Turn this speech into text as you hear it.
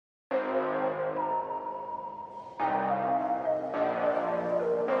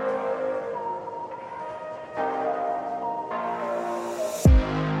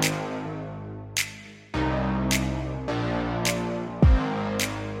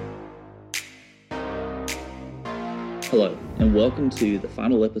Hello, and welcome to the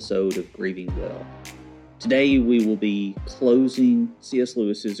final episode of Grieving Well. Today we will be closing C.S.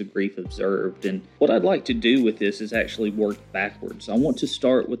 Lewis's A Grief Observed, and what I'd like to do with this is actually work backwards. I want to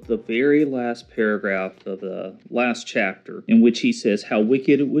start with the very last paragraph of the last chapter, in which he says how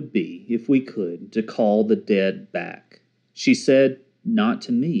wicked it would be, if we could, to call the dead back. She said, not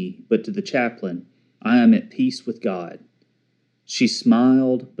to me, but to the chaplain, I am at peace with God. She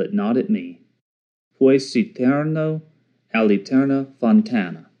smiled, but not at me. Pues eterno all'eterna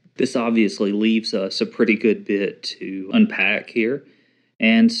fontana. This obviously leaves us a pretty good bit to unpack here.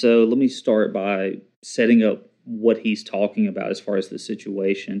 And so let me start by setting up what he's talking about as far as the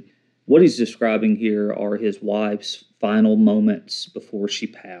situation. What he's describing here are his wife's final moments before she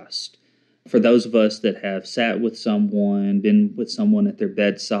passed. For those of us that have sat with someone, been with someone at their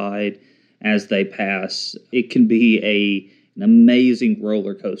bedside as they pass, it can be an amazing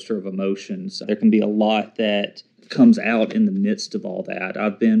roller coaster of emotions. There can be a lot that comes out in the midst of all that.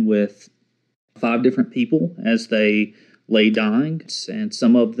 I've been with 5 different people as they lay dying, and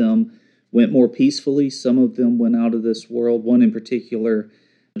some of them went more peacefully. Some of them went out of this world. One in particular,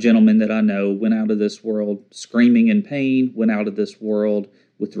 a gentleman that I know, went out of this world screaming in pain, went out of this world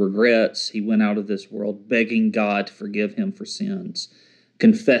with regrets. He went out of this world begging God to forgive him for sins,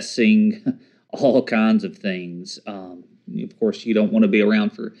 confessing all kinds of things. Of course, you don't want to be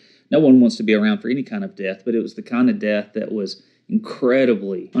around no one wants to be around for any kind of death, but it was the kind of death that was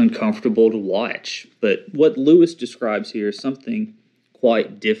incredibly uncomfortable to watch. But what Lewis describes here is something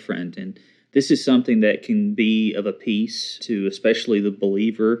quite different, and this is something that can be of a piece to especially the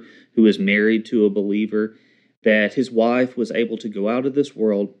believer who is married to a believer, that his wife was able to go out of this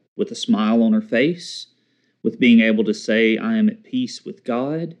world with a smile on her face, with being able to say, I am at peace with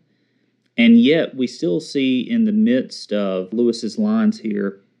God. And yet we still see in the midst of Lewis's lines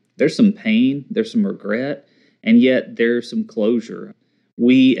here, there's some pain, there's some regret, and yet there's some closure.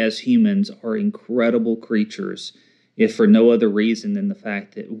 We as humans are incredible creatures, if for no other reason than the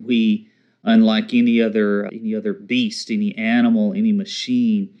fact that we, unlike any other beast, any animal, any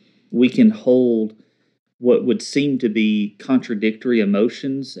machine, we can hold what would seem to be contradictory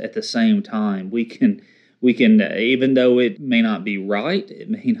emotions at the same time. We can, even though it may not be right, it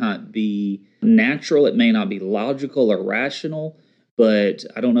may not be natural, it may not be logical or rational, but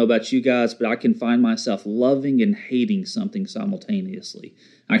I don't know about you guys, but I can find myself loving and hating something simultaneously.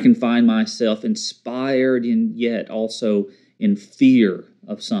 I can find myself inspired and yet also in fear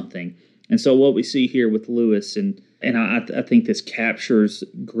of something. And so what we see here with Lewis, and I think this captures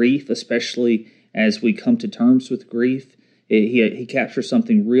grief, especially as we come to terms with grief. He captures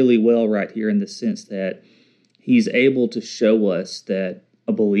something really well right here in the sense that he's able to show us that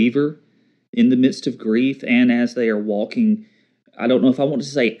a believer in the midst of grief and as they are walking, I don't know if I want to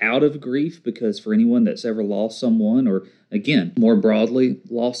say out of grief, because for anyone that's ever lost someone, or again, more broadly,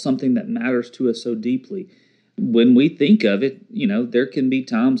 lost something that matters to us so deeply, when we think of it, there can be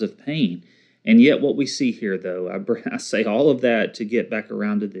times of pain. And yet what we see here, though, I say all of that to get back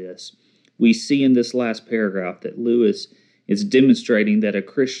around to this. We see in this last paragraph that Lewis is demonstrating that a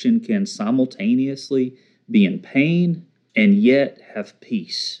Christian can simultaneously be in pain and yet have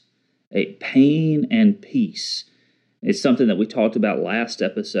peace. A pain and peace. It's something that we talked about last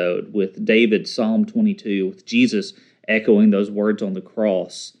episode with David's Psalm 22, with Jesus echoing those words on the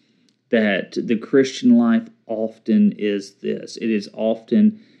cross, that the Christian life often is this. It is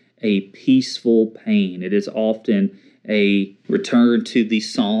often a peaceful pain. It is often a return to the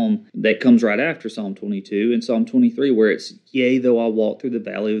psalm that comes right after Psalm 22 and Psalm 23, where it's, yea, though I walk through the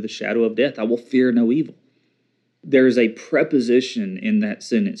valley of the shadow of death, I will fear no evil. There is a preposition in that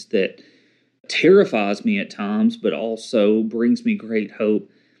sentence that terrifies me at times, but also brings me great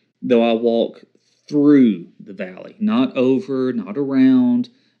hope. Though I walk through the valley, not over, not around.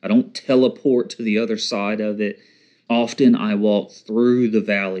 I don't teleport to the other side of it. Often I walk through the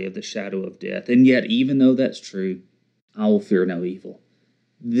valley of the shadow of death. And yet, even though that's true, I will fear no evil.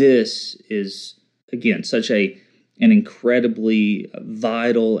 This is, again, such an incredibly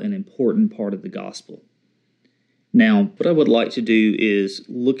vital and important part of the gospel. Now, what I would like to do is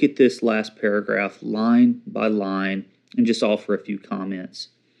look at this last paragraph line by line and just offer a few comments.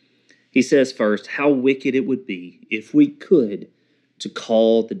 He says first, how wicked it would be if we could to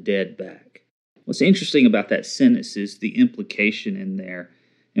call the dead back. What's interesting about that sentence is the implication in there,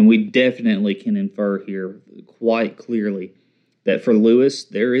 and we definitely can infer here quite clearly that for Lewis,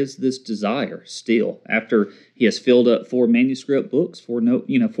 there is this desire still, after he has filled up 4 manuscript books, 4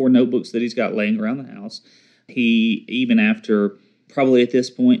 notebooks that he's got laying around the house. He, even after probably at this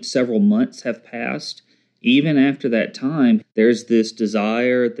point several months have passed, even after that time, there's this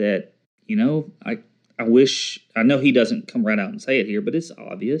desire that, I I know he doesn't come right out and say it here, but it's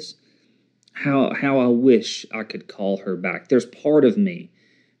obvious how I wish I could call her back. There's part of me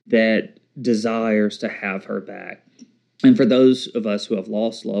that desires to have her back. And for those of us who have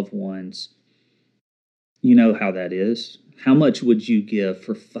lost loved ones, you know how that is. How much would you give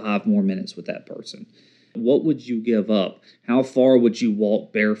for 5 more minutes with that person? What would you give up? How far would you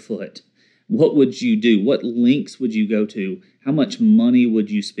walk barefoot? What would you do? What lengths would you go to? How much money would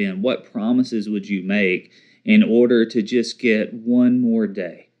you spend? What promises would you make in order to just get one more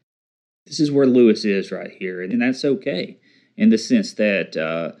day? This is where Lewis is right here, and that's okay in the sense that,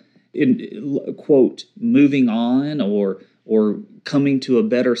 quote, moving on or coming to a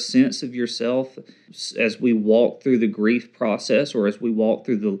better sense of yourself as we walk through the grief process or as we walk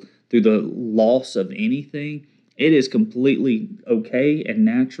through the loss of anything, it is completely okay and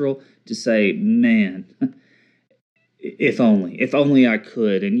natural to say, man, if only I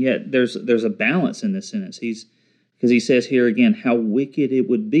could. And yet there's a balance in this sentence. Because he says here again, how wicked it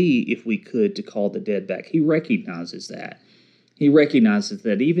would be if we could to call the dead back. He recognizes that. He recognizes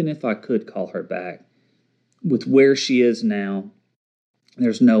that even if I could call her back, with where she is now,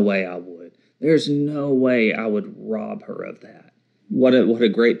 there's no way I would. There's no way I would rob her of that. What a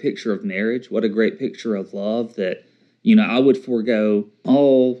great picture of marriage. What a great picture of love that, I would forego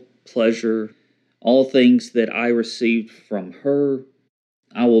all pleasure, all things that I received from her.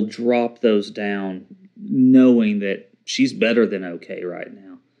 I will drop those down knowing that she's better than okay right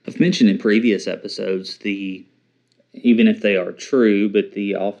now. I've mentioned in previous episodes even if they are true, but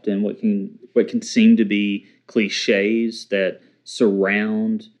the often what can seem to be cliches that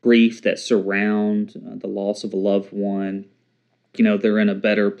surround grief, that surround the loss of a loved one. They're in a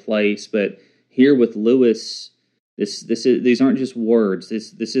better place. But here with Lewis, these aren't just words.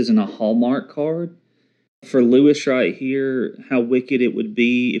 This isn't a Hallmark card. For Lewis right here, how wicked it would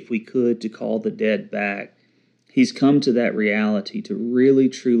be if we could to call the dead back. He's come to that reality to really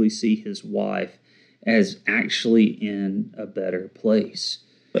truly see his wife as actually in a better place.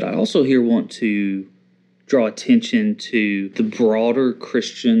 But I also here want to draw attention to the broader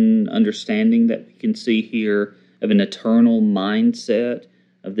Christian understanding that we can see here of an eternal mindset,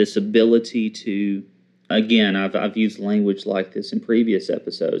 of this ability to, again, I've used language like this in previous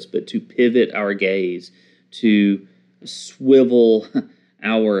episodes, but to pivot our gaze, to swivel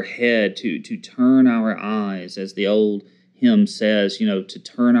our head, to turn our eyes, as the old hymn says, to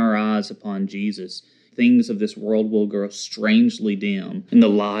turn our eyes upon Jesus. Things of this world will grow strangely dim in the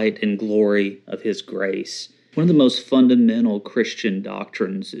light and glory of His grace. One of the most fundamental Christian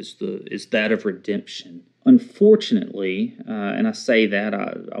doctrines is that of redemption. Unfortunately, and I say that,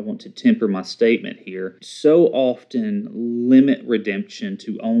 I want to temper my statement here, so often limit redemption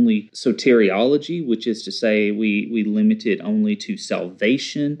to only soteriology, which is to say we limit it only to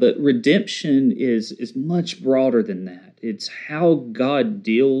salvation. But redemption is much broader than that. It's how God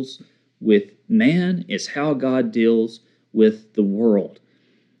deals with man, it's how God deals with the world.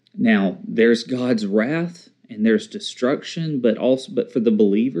 Now, there's God's wrath and there's destruction, but for the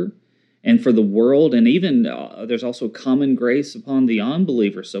believer and for the world, and even there's also common grace upon the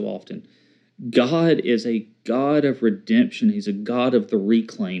unbeliever so often. God is a God of redemption. He's a God of the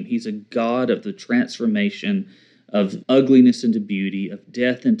reclaim. He's a God of the transformation of ugliness into beauty, of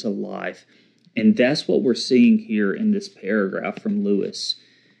death into life. And that's what we're seeing here in this paragraph from Lewis,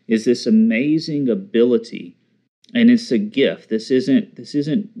 is this amazing ability. And it's a gift. This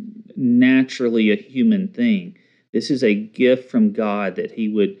isn't naturally a human thing. This is a gift from God that He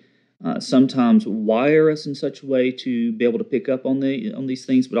would sometimes wire us in such a way to be able to pick up on these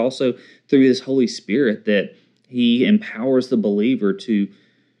things, but also through His Holy Spirit that He empowers the believer to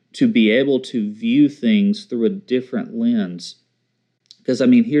be able to view things through a different lens. Because,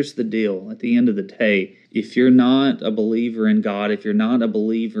 here's the deal. At the end of the day, if you're not a believer in God, if you're not a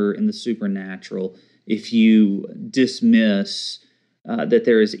believer in the supernatural, if you dismiss that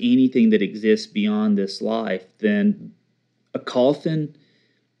there is anything that exists beyond this life, then a coffin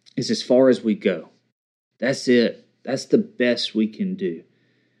is as far as we go. That's it. That's the best we can do.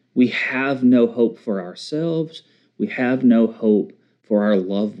 We have no hope for ourselves. We have no hope for our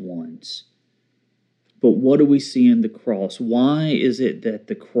loved ones. But what do we see in the cross? Why is it that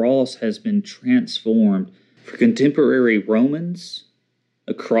the cross has been transformed? For contemporary Romans,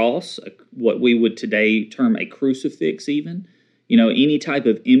 a cross, what we would today term a crucifix even, any type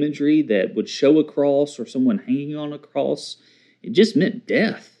of imagery that would show a cross or someone hanging on a cross, it just meant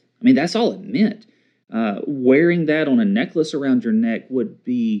death. That's all it meant. Wearing that on a necklace around your neck would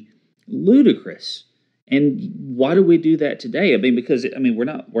be ludicrous. And why do we do that today? Because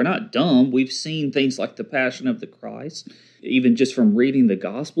we're not dumb. We've seen things like the Passion of the Christ. Even just from reading the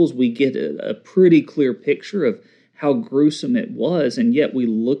Gospels, we get a pretty clear picture of how gruesome it was. And yet we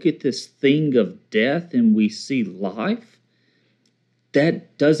look at this thing of death and we see life.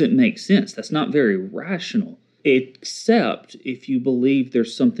 That doesn't make sense. That's not very rational, except if you believe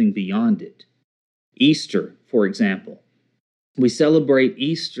there's something beyond it. Easter, for example. We celebrate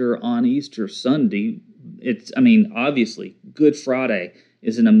Easter on Easter Sunday. Obviously, Good Friday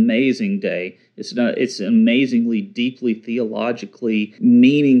is an amazing day. It's an amazingly, deeply, theologically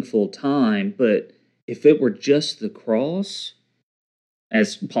meaningful time. But if it were just the cross,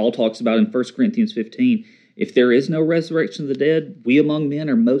 as Paul talks about in 1 Corinthians 15, if there is no resurrection of the dead, we among men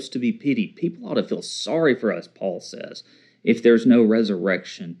are most to be pitied. People ought to feel sorry for us, Paul says, if there's no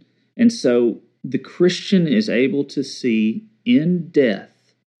resurrection. And so the Christian is able to see in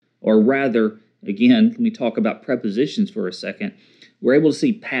death, or rather, again, let me talk about prepositions for a second. We're able to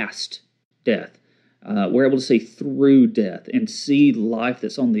see past death. We're able to see through death and see life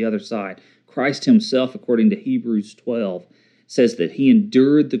that's on the other side. Christ himself, according to Hebrews 12, says that he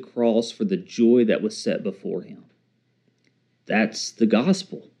endured the cross for the joy that was set before him. That's the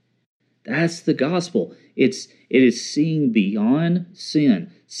gospel. That's the gospel. It is seeing beyond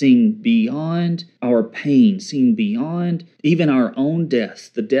sin, seeing beyond our pain, seeing beyond even our own deaths,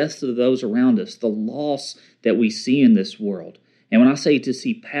 the deaths of those around us, the loss that we see in this world. And when I say to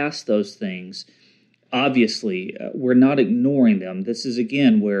see past those things, obviously, we're not ignoring them. This is,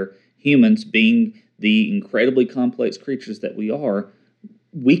 again, where humans, being the incredibly complex creatures that we are,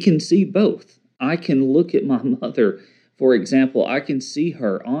 we can see both. I can look at my mother, for example. I can see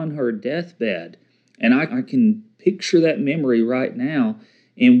her on her deathbed, and I can picture that memory right now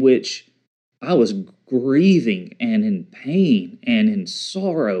in which I was grieving and in pain and in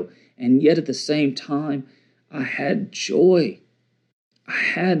sorrow, and yet at the same time, I had joy. I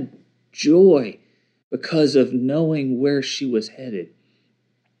had joy because of knowing where she was headed.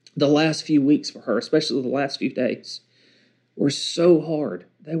 The last few weeks for her, especially the last few days, were so hard.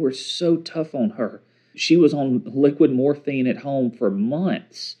 They were so tough on her. She was on liquid morphine at home for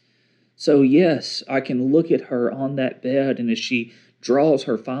months. So yes, I can look at her on that bed, and as she draws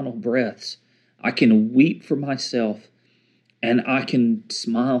her final breaths, I can weep for myself, and I can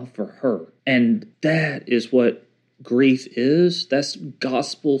smile for her. And that is what grief is. That's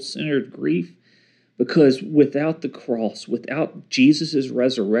gospel-centered grief. Because without the cross, without Jesus'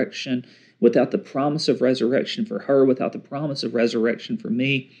 resurrection, without the promise of resurrection for her, without the promise of resurrection for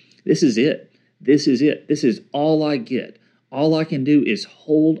me, this is it. This is it. This is all I get. All I can do is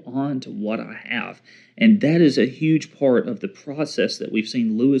hold on to what I have. And that is a huge part of the process that we've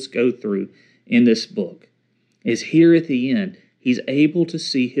seen Lewis go through in this book. Is here at the end, he's able to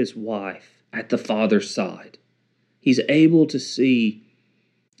see his wife at the Father's side. He's able to see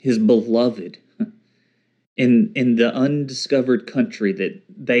his beloved in the undiscovered country that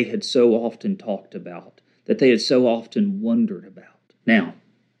they had so often talked about, that they had so often wondered about. Now,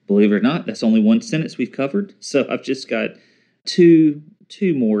 believe it or not, that's only one sentence we've covered, so I've just got two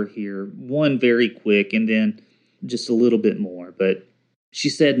more here. One very quick, and then just a little bit more. But she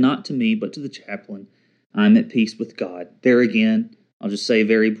said, "Not to me, but to the chaplain, I'm at peace with God." There again, I'll just say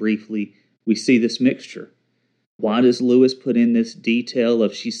very briefly, we see this mixture. Why does Lewis put in this detail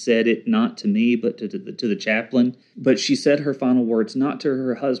of she said it not to me, but to the chaplain? But she said her final words not to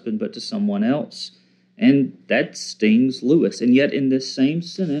her husband, but to someone else. And that stings Lewis. And yet in this same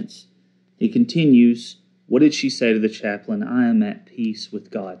sentence, he continues, what did she say to the chaplain? I am at peace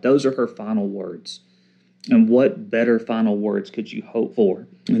with God. Those are her final words. And what better final words could you hope for?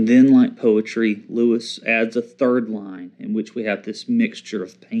 And then, like poetry, Lewis adds a third line in which we have this mixture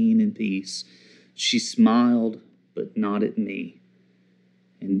of pain and peace. She smiled, but not at me.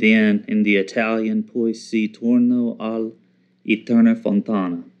 And then in the Italian, poi si torno al eterna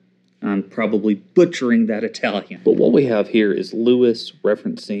fontana. I'm probably butchering that Italian. But what we have here is Lewis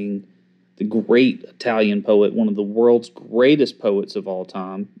referencing the great Italian poet, one of the world's greatest poets of all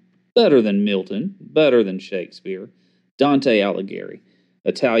time, better than Milton, better than Shakespeare, Dante Alighieri.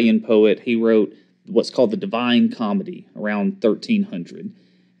 Italian poet, he wrote what's called the Divine Comedy around 1300.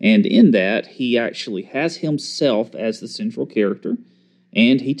 And in that, he actually has himself as the central character,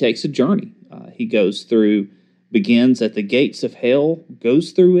 and he takes a journey. He begins at the gates of hell,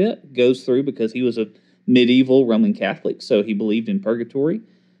 goes through because he was a medieval Roman Catholic, so he believed in purgatory.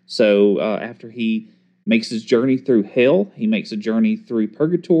 So after he makes his journey through hell, he makes a journey through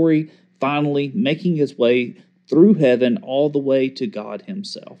purgatory, finally making his way through heaven all the way to God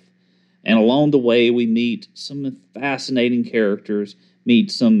himself. And along the way, we meet some fascinating characters, meet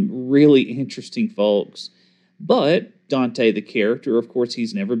some really interesting folks. But Dante, the character, of course,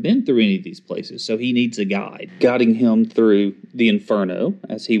 he's never been through any of these places, so he needs a guide, guiding him through the Inferno,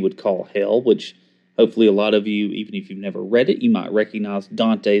 as he would call hell, which hopefully a lot of you, even if you've never read it, you might recognize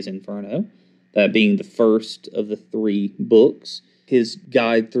Dante's Inferno, that being the first of the 3 books. His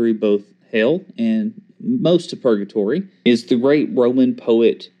guide through both hell and most of purgatory is the great Roman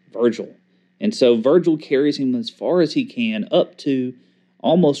poet Virgil. And so Virgil carries him as far as he can, up to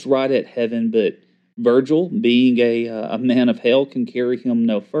almost right at heaven, but Virgil, being a man of hell, can carry him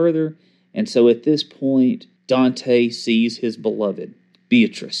no further. And so at this point, Dante sees his beloved,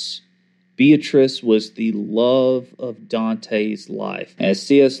 Beatrice. Beatrice was the love of Dante's life. As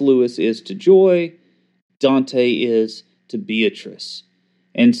C.S. Lewis is to Joy, Dante is to Beatrice.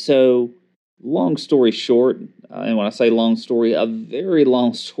 And so, long story short, and when I say long story, a very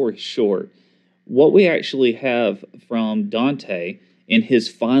long story short, what we actually have from Dante in his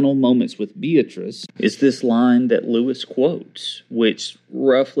final moments with Beatrice is this line that Lewis quotes, which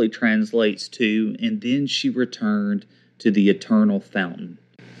roughly translates to, "And then she returned to the eternal fountain."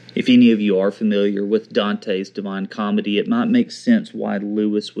 If any of you are familiar with Dante's Divine Comedy, it might make sense why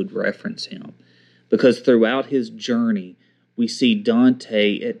Lewis would reference him. Because throughout his journey, we see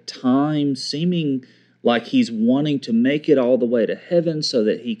Dante at times seeming like he's wanting to make it all the way to heaven so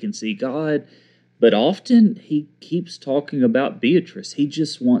that he can see God, but often he keeps talking about Beatrice. He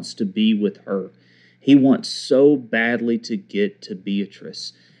just wants to be with her. He wants so badly to get to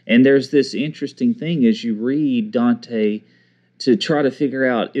Beatrice. And there's this interesting thing as you read Dante to try to figure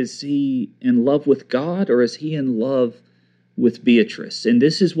out, is he in love with God or is he in love with Beatrice? And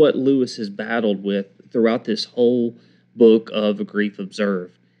this is what Lewis has battled with throughout this whole book of A Grief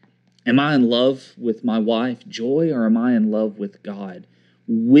Observed. Am I in love with my wife, Joy, or am I in love with God?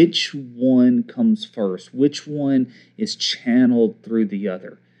 Which one comes first? Which one is channeled through the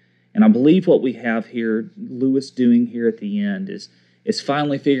other? And I believe what we have here, Lewis doing here at the end, is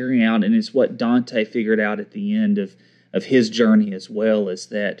finally figuring out, and it's what Dante figured out at the end of his journey as well, is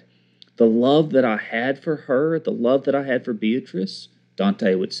that the love that I had for her, the love that I had for Beatrice,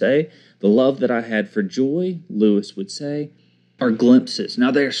 Dante would say, the love that I had for Joy, Lewis would say, are glimpses. Now,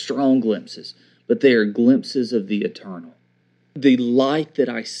 they're strong glimpses, but they are glimpses of the eternal. The light that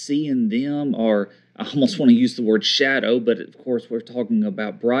I see in them are, I almost want to use the word shadow, but of course we're talking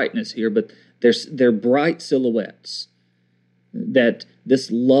about brightness here, but they're bright silhouettes. That this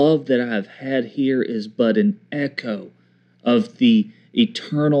love that I have had here is but an echo of the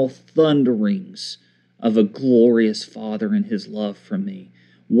eternal thunderings of a glorious Father and his love for me.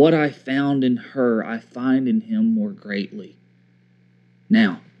 What I found in her, I find in him more greatly.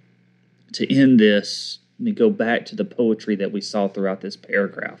 Now, to end this, let me go back to the poetry that we saw throughout this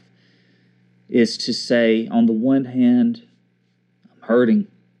paragraph, is to say, on the one hand, I'm hurting,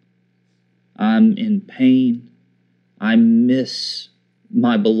 I'm in pain, I miss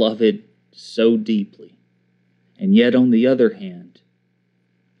my beloved so deeply. And yet, on the other hand,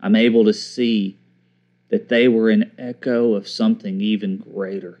 I'm able to see that they were an echo of something even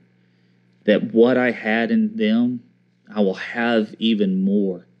greater. That what I had in them, I will have even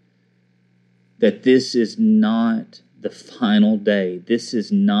more. That this is not the final day. This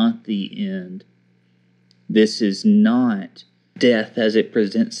is not the end. This is not death as it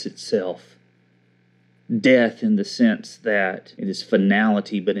presents itself. Death in the sense that it is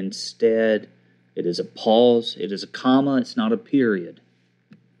finality, but instead it is a pause, it is a comma, it's not a period.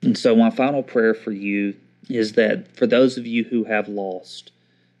 And so my final prayer for you is that for those of you who have lost,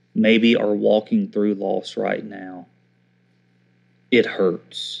 maybe are walking through loss right now, it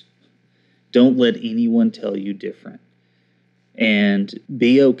hurts. Don't let anyone tell you different. And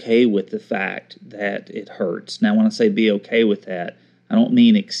be okay with the fact that it hurts. Now, when I say be okay with that, I don't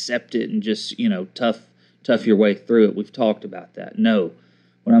mean accept it and just, tough your way through it. We've talked about that. No.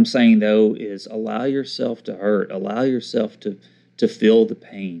 What I'm saying, though, is allow yourself to hurt. Allow yourself to feel the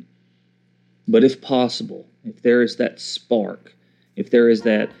pain. But if possible, if there is that spark, if there is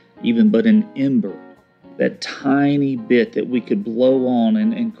that even but an ember, that tiny bit that we could blow on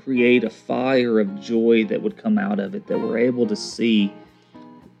and create a fire of joy that would come out of it, that we're able to see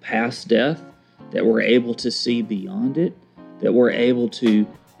past death, that we're able to see beyond it, that we're able to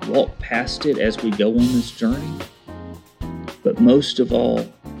walk past it as we go on this journey. But most of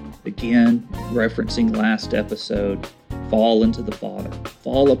all, again, referencing last episode, fall into the Father,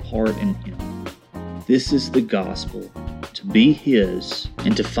 fall apart in Him. This is the gospel, to be His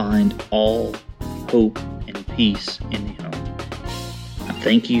and to find all hope and peace in Him. I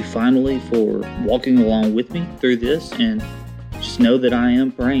thank you finally for walking along with me through this, and just know that I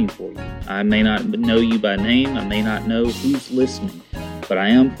am praying for you. I may not know you by name, I may not know who's listening, But I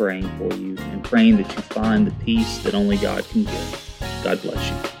am praying for you and praying that you find the peace that only God can give. God bless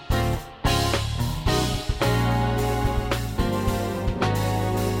you.